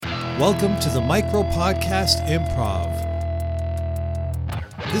Welcome to the Micro Podcast Improv.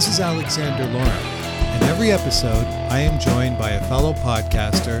 This is Alexander Lauren, and every episode I am joined by a fellow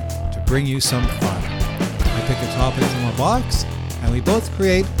podcaster to bring you some fun. I pick a topic from a box, and we both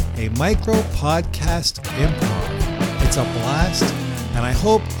create a Micro Podcast Improv. It's a blast, and I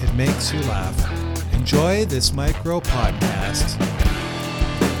hope it makes you laugh. Enjoy this Micro Podcast.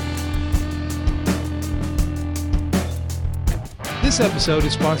 This episode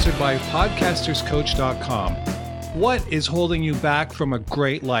is sponsored by podcasterscoach.com. What is holding you back from a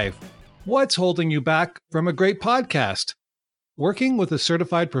great life? What's holding you back from a great podcast? Working with a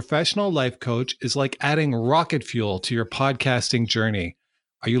certified professional life coach is like adding rocket fuel to your podcasting journey.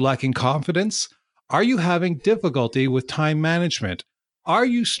 Are you lacking confidence? Are you having difficulty with time management? Are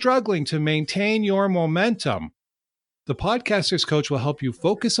you struggling to maintain your momentum? The Podcaster's Coach will help you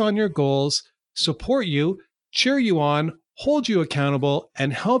focus on your goals, support you, cheer you on, hold you accountable,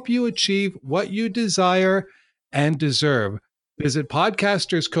 and help you achieve what you desire and deserve. Visit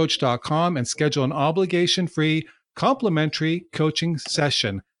podcasterscoach.com and schedule an obligation-free, complimentary coaching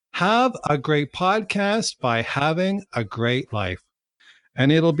session. Have a great podcast by having a great life.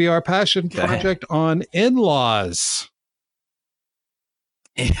 And it'll be our passion project on in-laws.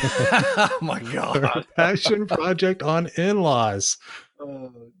 Oh my God. Our passion project on in-laws.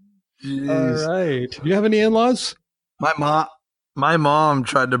 Oh, All right. Do you have any in-laws? My mom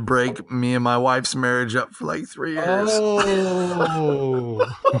tried to break me and my wife's marriage up for like 3 years. Oh.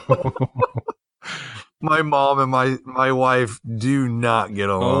 My mom and my wife do not get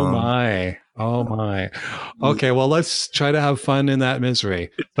along. Oh my. Okay, well, let's try to have fun in that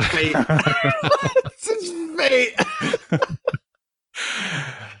misery. Fate. It's fate.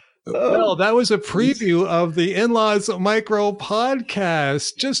 Well, that was a preview of the In-Laws Micro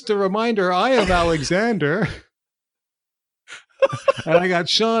Podcast. Just a reminder, I am Alexander. And I got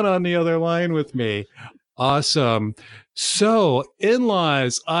Sean on the other line with me. Awesome. So,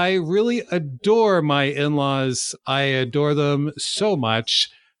 in-laws, I really adore my in-laws. I adore them so much.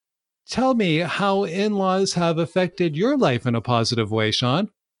 Tell me how in-laws have affected your life in a positive way,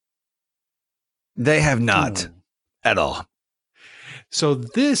 Sean. They have not at all. So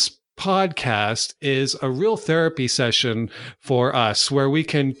this podcast is a real therapy session for us where we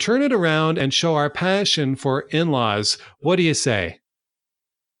can turn it around and show our passion for in-laws. What do you say?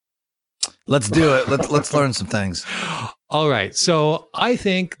 Let's do it. Let's learn some things. All right. So I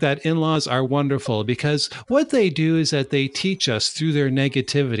think that in-laws are wonderful because what they do is that they teach us through their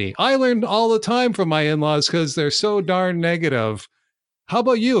negativity. I learn all the time from my in-laws because they're so darn negative. How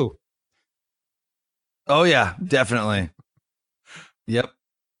about you? Oh yeah, definitely. Yep.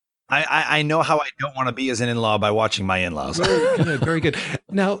 I know how I don't want to be as an in-law by watching my in-laws. Very good. Very good.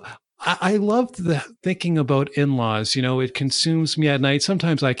 Now, I love the thinking about in-laws. You know, it consumes me at night.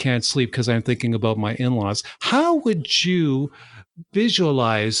 Sometimes I can't sleep because I'm thinking about my in-laws. How would you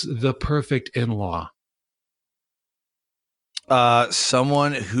visualize the perfect in-law?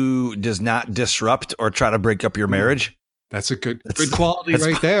 Someone who does not disrupt or try to break up your marriage. That's a good quality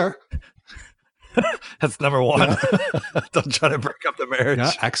right there. That's number one. Don't try to break up the marriage.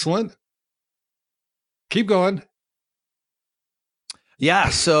 Yeah, excellent. Keep going. Yeah.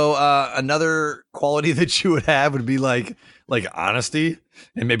 So another quality that you would have would be like honesty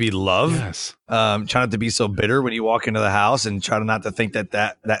and maybe love. Yes. Try not to be so bitter when you walk into the house, and try not to think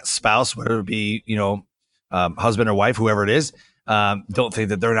that spouse, whether it be husband or wife, whoever it is, don't think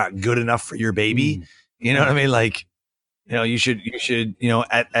that they're not good enough for your baby. You know what I mean? Like, you should,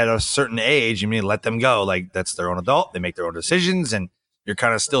 at a certain age, you mean let them go. Like, that's their own adult. They make their own decisions, and you're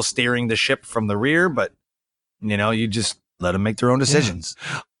kind of still steering the ship from the rear, but you just let them make their own decisions.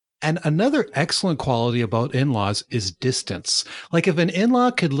 Yeah. And another excellent quality about in-laws is distance. Like if an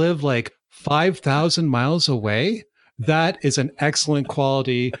in-law could live like 5,000 miles away, that is an excellent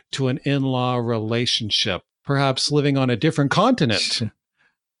quality to an in-law relationship. Perhaps living on a different continent.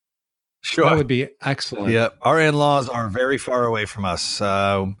 Sure. That would be excellent. Yeah. Our in-laws are very far away from us.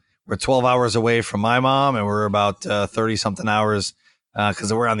 We're 12 hours away from my mom, and we're about 30 something hours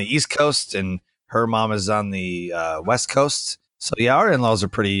because we're on the East Coast and her mom is on the West Coast. So yeah, our in-laws are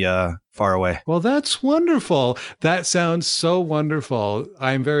pretty far away. Well, that's wonderful. That sounds so wonderful.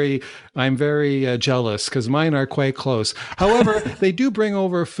 I'm very jealous because mine are quite close. However, they do bring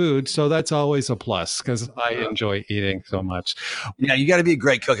over food, so that's always a plus because I enjoy eating so much. Yeah, you got to be a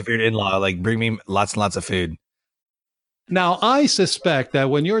great cook if you're an in-law. Like, bring me lots and lots of food. Now, I suspect that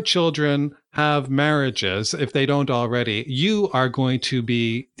when your children have marriages, if they don't already, you are going to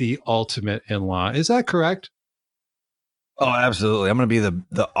be the ultimate in-law. Is that correct? Oh, absolutely. I'm going to be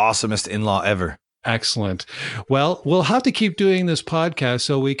the awesomest in-law ever. Excellent. Well, we'll have to keep doing this podcast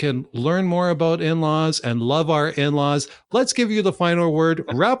so we can learn more about in-laws and love our in-laws. Let's give you the final word.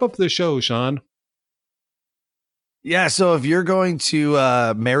 Wrap up the show, Sean. Yeah. So if you're going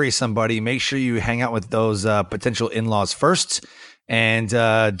to marry somebody, make sure you hang out with those potential in-laws first, and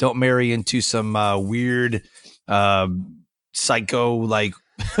don't marry into some weird psycho like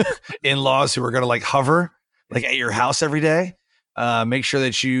in-laws who are going to like hover like at your house every day. Make sure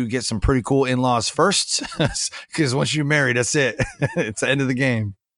that you get some pretty cool in-laws first, because once you marry, that's it. It's the end of the game.